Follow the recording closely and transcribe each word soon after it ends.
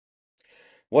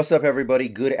What's up, everybody?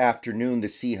 Good afternoon. The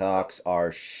Seahawks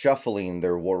are shuffling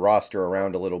their roster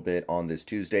around a little bit on this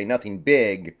Tuesday. Nothing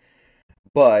big,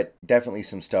 but definitely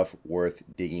some stuff worth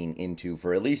digging into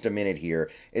for at least a minute here,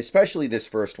 especially this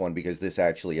first one because this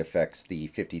actually affects the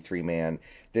 53-man.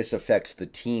 This affects the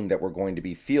team that we're going to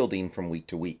be fielding from week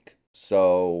to week.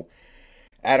 So,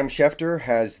 Adam Schefter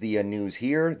has the news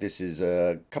here. This is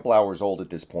a couple hours old at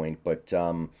this point, but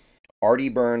Artie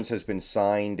Burns has been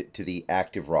signed to the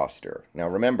active roster. Now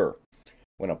remember,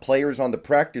 when a player's on the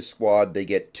practice squad, they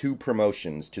get 2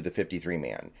 promotions to the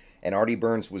 53-man. And Artie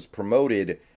Burns was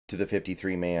promoted to the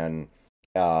 53-man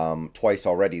twice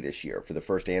already this year for the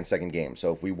first and second game.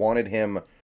 So if we wanted him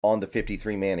on the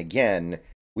 53-man again,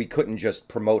 we couldn't just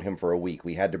promote him for a week.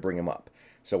 We had to bring him up.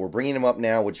 So we're bringing him up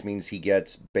now, which means he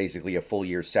gets basically a full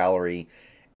year's salary.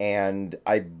 And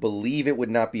I believe it would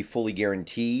not be fully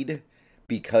guaranteed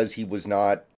because he was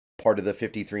not part of the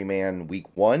 53-man week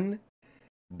 1.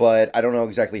 But I don't know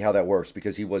exactly how that works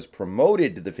because he was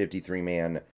promoted to the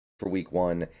 53-man for week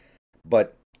 1.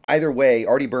 But either way,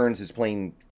 Artie Burns is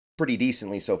playing pretty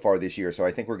decently so far this year, so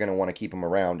I think we're going to want to keep him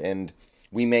around, and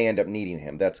we may end up needing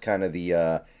him. That's kind of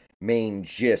the main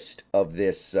gist of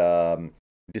this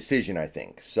decision, I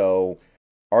think. So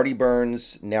Artie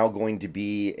Burns now going to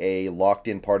be a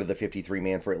locked-in part of the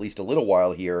 53-man for at least a little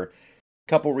while here.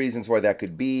 Couple reasons why that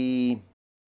could be.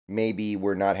 Maybe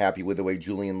we're not happy with the way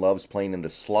Julian Love's playing in the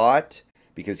slot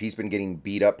because he's been getting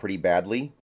beat up pretty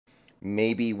badly.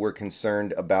 Maybe we're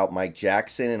concerned about Mike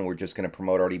Jackson and we're just going to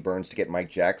promote Artie Burns to get Mike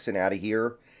Jackson out of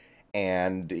here.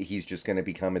 And he's just going to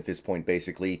become, at this point,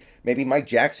 basically, maybe Mike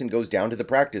Jackson goes down to the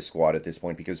practice squad at this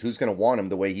point because who's going to want him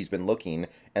the way he's been looking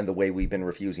and the way we've been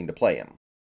refusing to play him?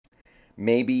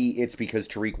 Maybe it's because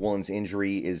Tariq Woolen's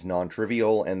injury is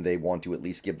non-trivial and they want to at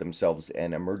least give themselves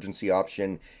an emergency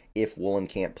option if Woolen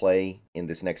can't play in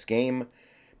this next game.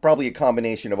 Probably a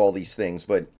combination of all these things,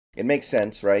 but it makes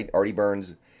sense, right? Artie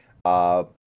Burns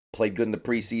played good in the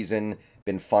preseason,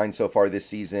 been fine so far this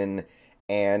season,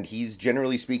 and he's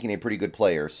generally speaking a pretty good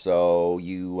player, so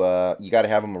you got to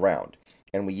have him around.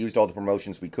 And we used all the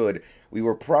promotions we could. We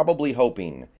were probably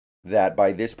hoping that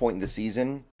by this point in the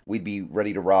season, we'd be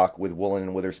ready to rock with Woolen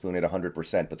and Witherspoon at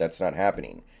 100%, but that's not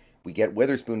happening. We get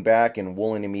Witherspoon back, and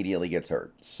Woolen immediately gets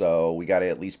hurt. So we got to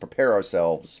at least prepare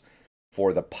ourselves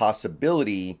for the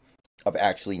possibility of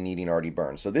actually needing Artie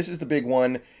Burns. So this is the big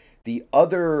one. The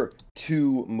other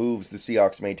 2 moves the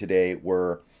Seahawks made today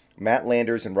were Matt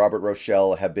Landers and Robert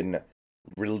Rochell have been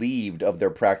relieved of their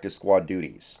practice squad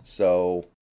duties. So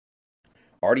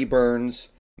Artie Burns,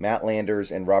 Matt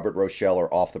Landers, and Robert Rochell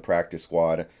are off the practice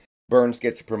squad. Burns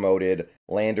gets promoted,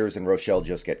 Landers and Rochell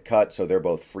just get cut, so they're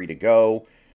both free to go.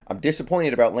 I'm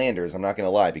disappointed about Landers, I'm not going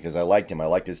to lie, because I liked him. I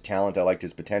liked his talent, I liked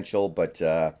his potential, but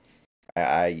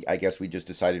I guess we just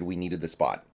decided we needed the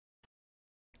spot.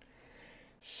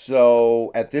 So,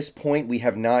 at this point, we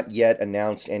have not yet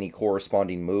announced any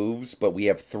corresponding moves, but we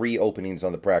have 3 openings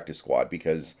on the practice squad,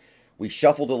 because we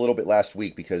shuffled a little bit last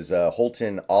week, because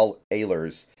Holton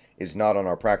Ahlers is not on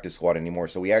our practice squad anymore,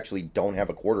 so we actually don't have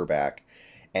a quarterback.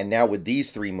 And now with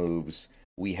these 3 moves,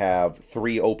 we have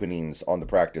 3 openings on the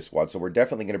practice squad. So we're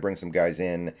definitely going to bring some guys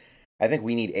in. I think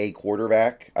we need a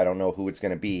quarterback. I don't know who it's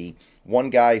going to be. One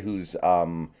guy who's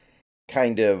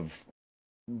kind of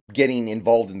getting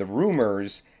involved in the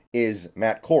rumors is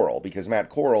Matt Corral, because Matt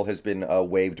Corral has been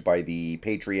waived by the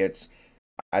Patriots.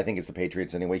 I think it's the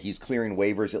Patriots anyway. He's clearing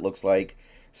waivers, it looks like.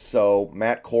 So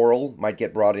Matt Corral might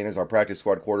get brought in as our practice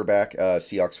squad quarterback.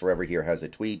 Seahawks Forever here has a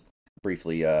tweet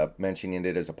briefly mentioning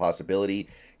it as a possibility.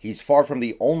 He's far from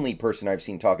the only person I've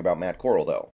seen talk about Matt Corral,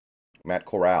 though. Matt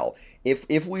Corral.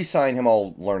 If we sign him,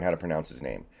 I'll learn how to pronounce his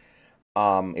name.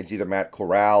 It's either Matt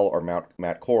Corral or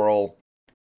Matt Corral.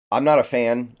 I'm not a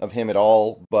fan of him at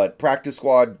all, but practice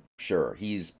squad, sure.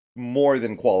 He's more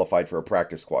than qualified for a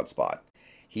practice squad spot.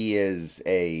 He is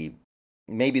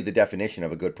maybe the definition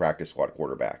of a good practice squad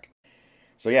quarterback.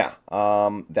 So yeah,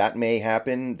 that may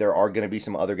happen. There are going to be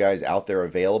some other guys out there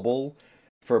available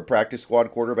for a practice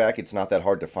squad quarterback. It's not that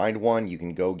hard to find one. You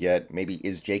can go get, maybe,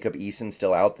 is Jacob Eason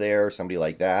still out there? Somebody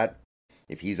like that.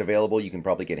 If he's available, you can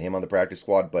probably get him on the practice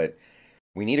squad. But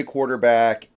we need a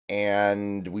quarterback,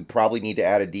 and we probably need to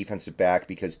add a defensive back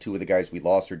because 2 of the guys we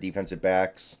lost are defensive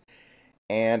backs.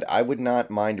 And I would not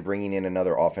mind bringing in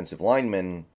another offensive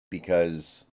lineman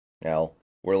because, well,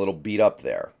 we're a little beat up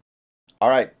there. All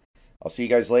right. I'll see you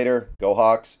guys later. Go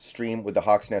Hawks. Stream with the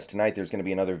Hawks Nest tonight. There's going to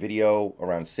be another video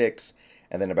around 6.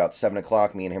 And then about 7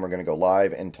 o'clock, me and him are going to go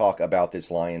live and talk about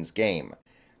this Lions game.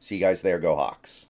 See you guys there. Go Hawks.